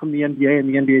it a lot from the NBA and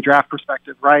the NBA draft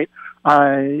perspective, right?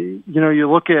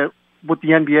 You look at what the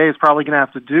NBA is probably going to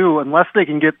have to do, unless they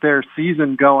can get their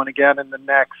season going again in the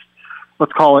next,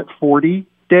 let's call it 40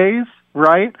 days,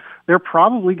 right? They're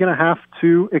probably going to have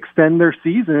to extend their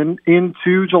season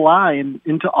into July and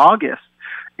into August.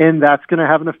 And that's going to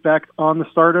have an effect on the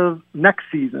start of next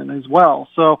season as well.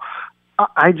 So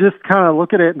I just kind of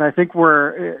look at it, and I think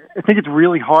it's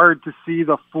really hard to see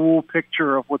the full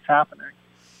picture of what's happening.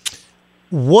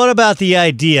 What about the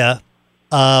idea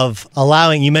of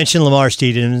allowing, you mentioned Lamar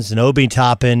Stevens and Obi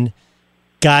Toppin,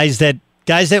 guys that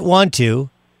want to,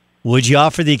 would you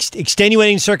offer the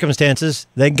extenuating circumstances,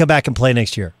 they can come back and play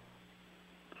next year?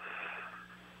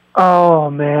 Oh,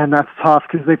 man, that's tough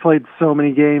because they played so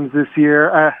many games this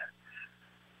year.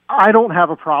 I don't have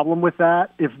a problem with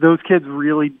that. If those kids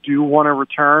really do want to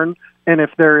return, and if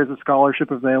there is a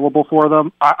scholarship available for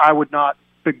them, I would not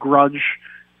begrudge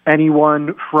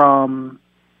anyone from,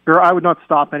 or I would not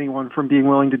stop anyone from being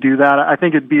willing to do that. I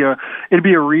think it'd be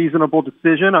a reasonable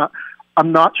decision.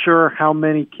 I'm not sure how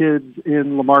many kids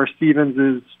in Lamar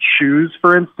Stevens' shoes,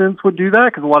 for instance, would do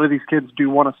that, because a lot of these kids do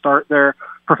want to start their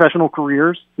professional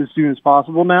careers as soon as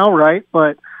possible now, right?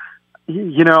 But,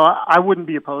 I wouldn't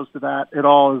be opposed to that at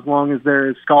all, as long as there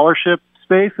is scholarship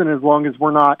space and as long as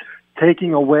we're not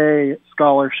taking away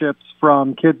scholarships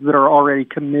from kids that are already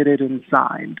committed and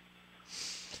signed.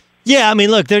 Yeah, I mean,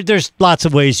 look, there's lots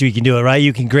of ways you can do it, right?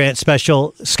 You can grant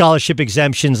special scholarship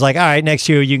exemptions, like, all right, next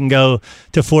year you can go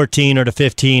to 14 or to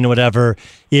 15 or whatever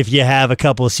if you have a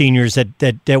couple of seniors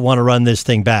that want to run this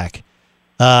thing back.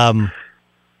 Yeah,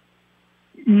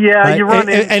 right? You run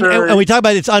into... And we talk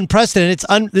about it's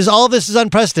unprecedented. All of this is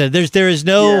unprecedented. There is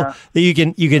no that you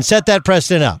can set that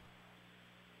precedent up.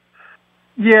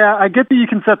 Yeah, I get that you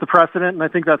can set the precedent, and I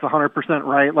think that's 100%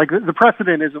 right. Like, the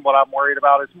precedent isn't what I'm worried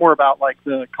about. It's more about, like,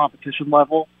 the competition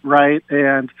level, right?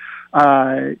 And,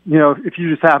 if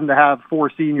you just happen to have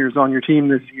 4 seniors on your team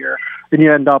this year, and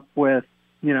you end up with,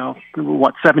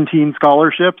 17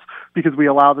 scholarships because we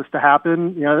allow this to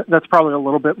happen, that's probably a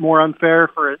little bit more unfair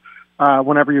for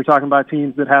whenever you're talking about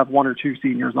teams that have 1 or 2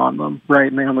 seniors on them,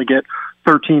 right? And they only get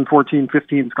 13, 14,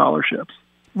 15 scholarships.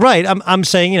 Right. I'm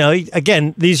saying,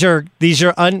 again, these are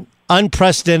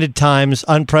unprecedented times,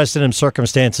 unprecedented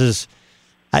circumstances.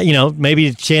 Maybe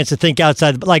a chance to think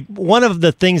outside. Like, one of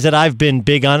the things that I've been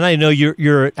big on, and I know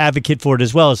you're an advocate for it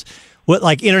as well, is what,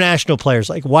 like, international players.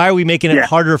 Like, why are we making it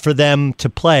harder for them to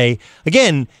play?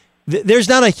 Again, there's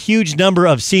not a huge number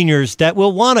of seniors that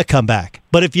will want to come back.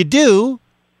 But if you do,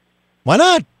 why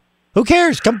not? Who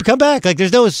cares? Come back. Like,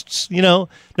 there's no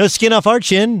skin off our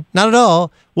chin. Not at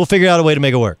all. We'll figure out a way to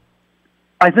make it work.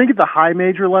 I think at the high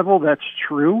major level, that's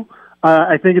true.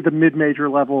 I think at the mid-major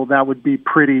level, that would be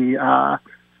pretty... I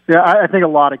think a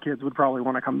lot of kids would probably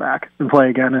want to come back and play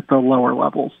again at the lower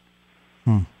levels.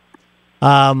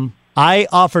 I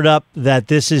offered up that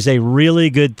this is a really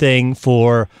good thing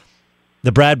for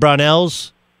the Brad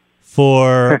Brownells,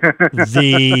 for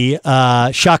the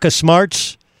Shaka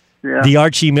Smarts, the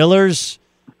Archie Millers,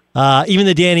 even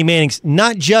the Danny Mannings,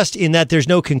 not just in that there's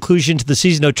no conclusion to the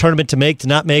season, no tournament to make, to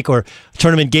not make, or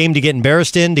tournament game to get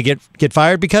embarrassed in, to get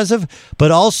fired because of,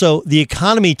 but also the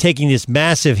economy taking this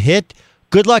massive hit.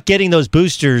 Good luck getting those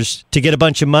boosters to get a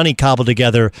bunch of money cobbled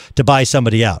together to buy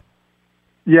somebody out.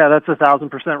 Yeah, that's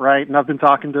 1,000% right. And I've been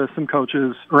talking to some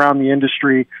coaches around the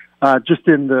industry just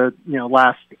in the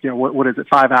last what is it,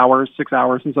 5 hours, 6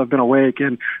 hours since I've been awake,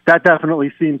 and that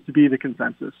definitely seems to be the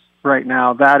consensus right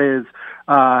now. That is,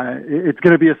 it's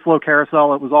going to be a slow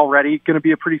carousel. It was already going to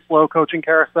be a pretty slow coaching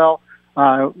carousel.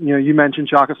 You mentioned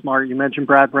Shaka Smart, you mentioned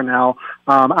Brad Brownell.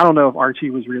 I don't know if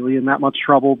Archie was really in that much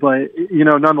trouble, but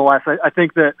nonetheless, I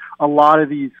think that a lot of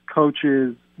these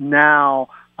coaches now,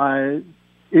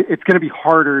 it's going to be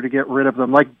harder to get rid of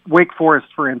them. Like Wake Forest,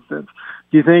 for instance.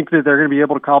 Do you think that they're going to be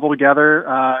able to cobble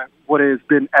together what has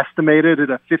been estimated at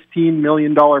a $15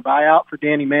 million buyout for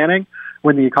Danny Manning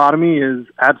when the economy is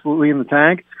absolutely in the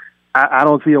tank? I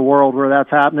don't see a world where that's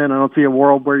happening. I don't see a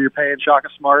world where you're paying Shaka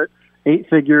Smart 8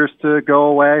 figures to go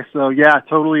away. So, yeah, I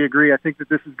totally agree. I think that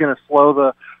this is going to slow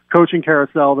the coaching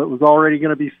carousel that was already going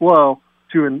to be slow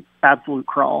to an absolute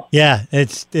crawl. Yeah,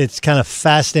 it's kind of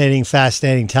fascinating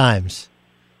times.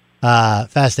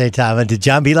 Fascinating time. Did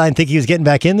John Beilein think he was getting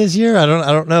back in this year? I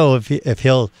don't know if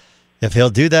he'll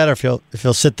do that or if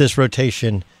he'll sit this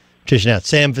rotation out.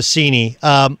 Sam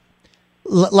Vecini.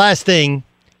 Last thing.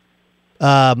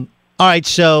 All right.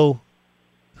 So,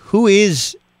 who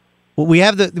is? We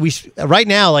have right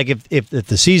now. Like if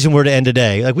the season were to end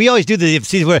today, like we always do, if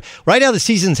season were right now the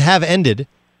seasons have ended.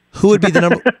 Who would be the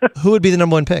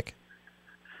number one pick?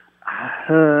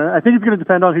 I think it's going to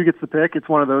depend on who gets the pick. It's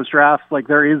one of those drafts. Like,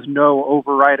 there is no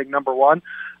overriding number one.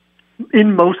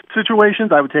 In most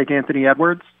situations, I would take Anthony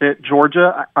Edwards at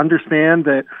Georgia. I understand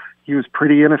that he was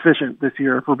pretty inefficient this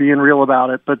year, if we're being real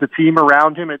about it. But the team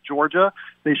around him at Georgia,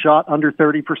 they shot under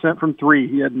 30% from three.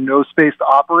 He had no space to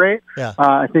operate. Yeah.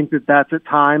 I think that's at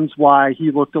times why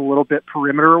he looked a little bit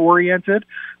perimeter-oriented.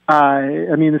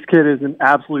 This kid is an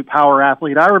absolute power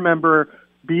athlete. I remember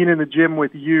being in the gym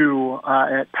with you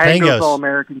at Pango's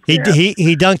All-American Camp.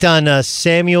 He dunked on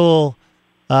Samuel...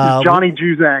 Johnny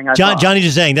Juzang. Johnny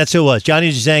Juzang, that's who it was. Johnny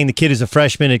Juzang, the kid is a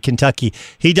freshman at Kentucky.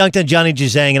 He dunked on Johnny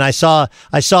Juzang, and I saw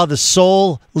the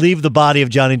soul leave the body of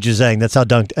Johnny Juzang. That's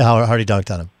how hard he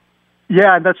dunked on him.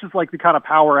 Yeah, and that's just like the kind of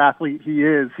power athlete he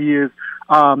is. He is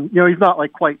He's not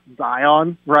like quite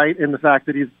Zion, right, in the fact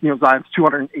that he's, Zion's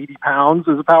 280 pounds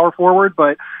as a power forward,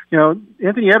 but,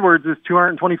 Anthony Edwards is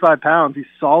 225 pounds. He's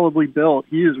solidly built.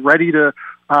 He is ready to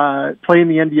play in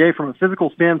the NBA from a physical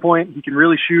standpoint. He can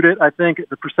really shoot it. I think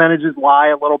the percentages lie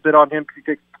a little bit on him because he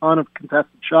takes a ton of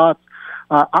contested shots.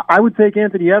 I would take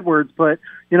Anthony Edwards, but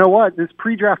you know what? This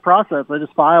pre-draft process, I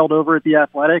just filed over at The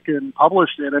Athletic and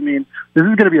published it. I mean, this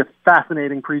is going to be a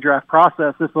fascinating pre-draft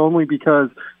process, if only because,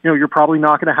 you're probably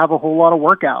not going to have a whole lot of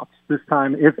workouts this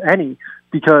time, if any,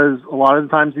 because a lot of the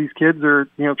times these kids are,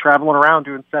 traveling around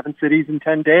doing 7 cities in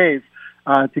 10 days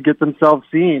to get themselves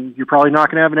seen. You're probably not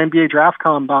going to have an NBA draft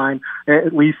combine,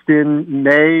 at least in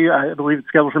May. I believe it's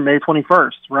scheduled for May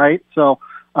 21st, right? So,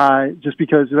 just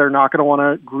because they're not going to want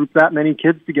to group that many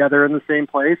kids together in the same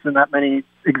place and that many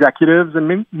executives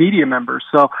and media members.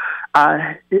 So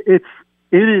it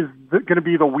is going to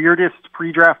be the weirdest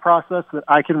pre-draft process that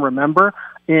I can remember,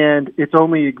 and it's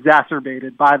only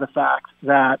exacerbated by the fact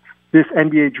that this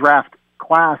NBA draft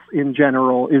class in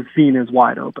general is seen as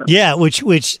wide open. Yeah, which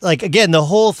like, again, the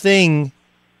whole thing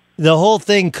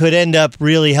could end up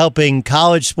really helping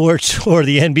college sports or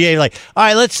the NBA. Like, all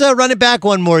right, let's run it back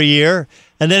one more year,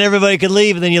 and then everybody could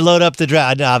leave, and then you load up the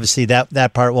draft. Obviously,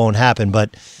 that part won't happen, but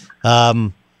it's,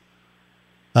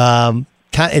 I don't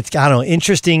know,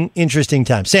 interesting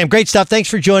time. Sam, great stuff. Thanks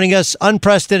for joining us.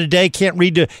 Unprecedented day. Can't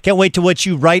wait to read what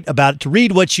you write about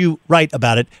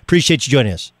it. Appreciate you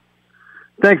joining us.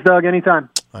 Thanks, Doug. Anytime.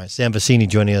 All right, Sam Vecini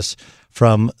joining us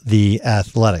from The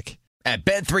Athletic. At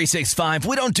Bet365,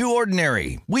 we don't do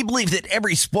ordinary. We believe that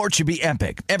every sport should be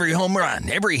epic. Every home run,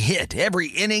 every hit, every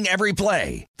inning, every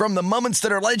play. From the moments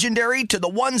that are legendary to the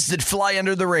ones that fly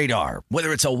under the radar.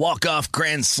 Whether it's a walk-off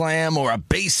grand slam or a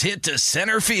base hit to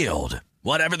center field.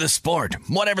 Whatever the sport,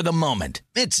 whatever the moment.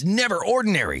 It's never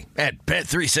ordinary at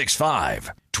Bet365.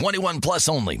 21 plus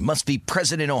only. Must be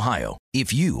present in Ohio.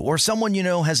 If you or someone you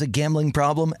know has a gambling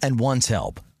problem and wants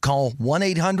help, call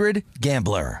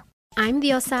 1-800-GAMBLER. I'm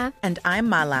Diosa. And I'm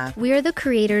Mala. We are the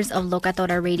creators of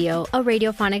Locatora Radio, a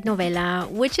radiophonic novela,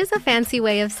 which is a fancy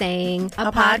way of saying a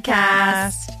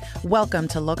podcast. Welcome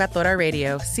to Locatora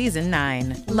Radio, Season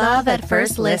 9. Love at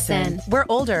first listen. We're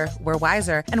older, we're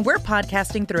wiser, and we're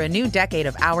podcasting through a new decade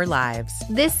of our lives.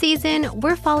 This season,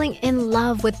 we're falling in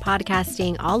love with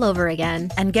podcasting all over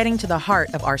again. And getting to the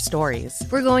heart of our stories.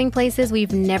 We're going places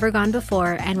we've never gone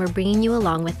before, and we're bringing you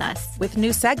along with us. With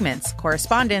new segments,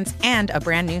 correspondence, and a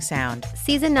brand new sound.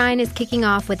 Season 9 is kicking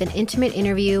off with an intimate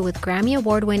interview with Grammy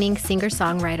Award-winning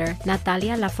singer-songwriter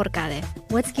Natalia Lafourcade.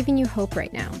 What's giving you hope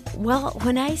right now? Well,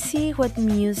 when I see what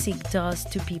music does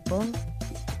to people,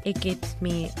 it gives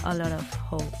me a lot of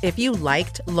hope. If you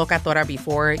liked Locatora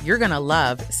before, you're going to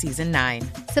love Season 9.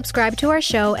 Subscribe to our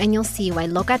show and you'll see why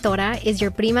Locatora is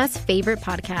your prima's favorite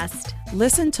podcast.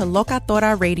 Listen to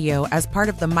Locatora Radio as part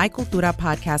of the My Cultura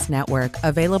Podcast Network,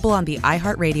 available on the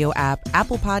iHeartRadio app,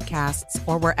 Apple Podcasts,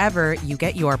 or wherever you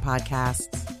get your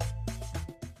podcasts.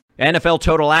 NFL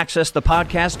Total Access, the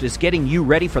podcast, is getting you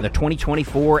ready for the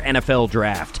 2024 NFL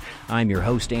Draft. I'm your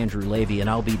host, Andrew Levy, and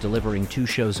I'll be delivering 2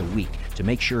 shows a week to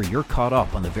make sure you're caught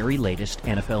up on the very latest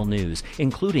NFL news,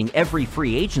 including every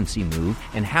free agency move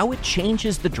and how it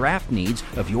changes the draft needs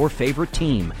of your favorite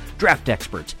team. Draft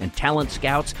experts and talent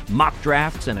scouts, mock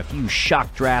drafts, and a few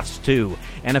shock drafts, too.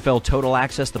 NFL Total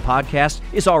Access, the podcast,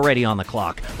 is already on the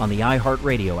clock on the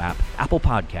iHeartRadio app, Apple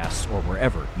Podcasts, or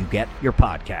wherever you get your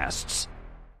podcasts.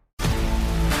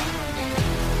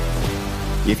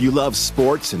 If you love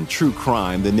sports and true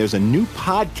crime, then there's a new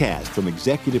podcast from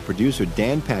executive producer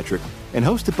Dan Patrick and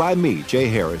hosted by me, Jay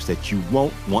Harris, that you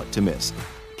won't want to miss.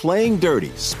 Playing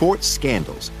Dirty: Sports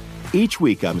Scandals. Each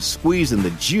week, I'm squeezing the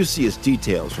juiciest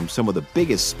details from some of the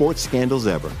biggest sports scandals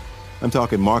ever. I'm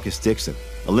talking Marcus Dixon,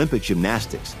 Olympic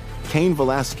gymnastics, Cain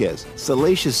Velasquez,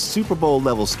 salacious Super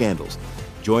Bowl-level scandals.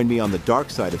 Join me on the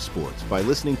dark side of sports by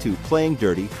listening to Playing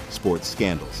Dirty: Sports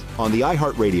Scandals on the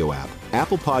iHeartRadio app,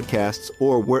 Apple Podcasts,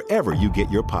 or wherever you get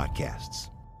your podcasts.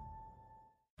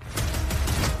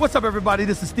 What's up, everybody?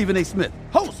 This is Stephen A. Smith,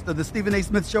 host of the Stephen A.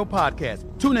 Smith Show podcast.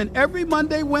 Tune in every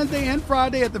Monday, Wednesday, and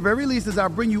Friday at the very least as I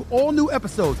bring you all new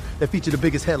episodes that feature the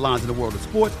biggest headlines in the world of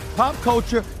sports, pop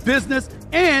culture, business,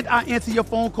 and I answer your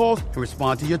phone calls and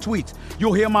respond to your tweets.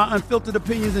 You'll hear my unfiltered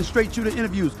opinions and straight-shooter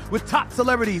interviews with top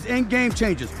celebrities and game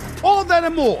changers. All that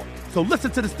and more. So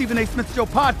listen to the Stephen A. Smith Show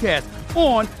podcast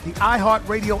on the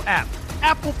iHeartRadio app,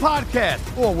 Apple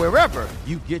Podcasts, or wherever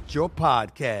you get your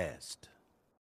podcasts.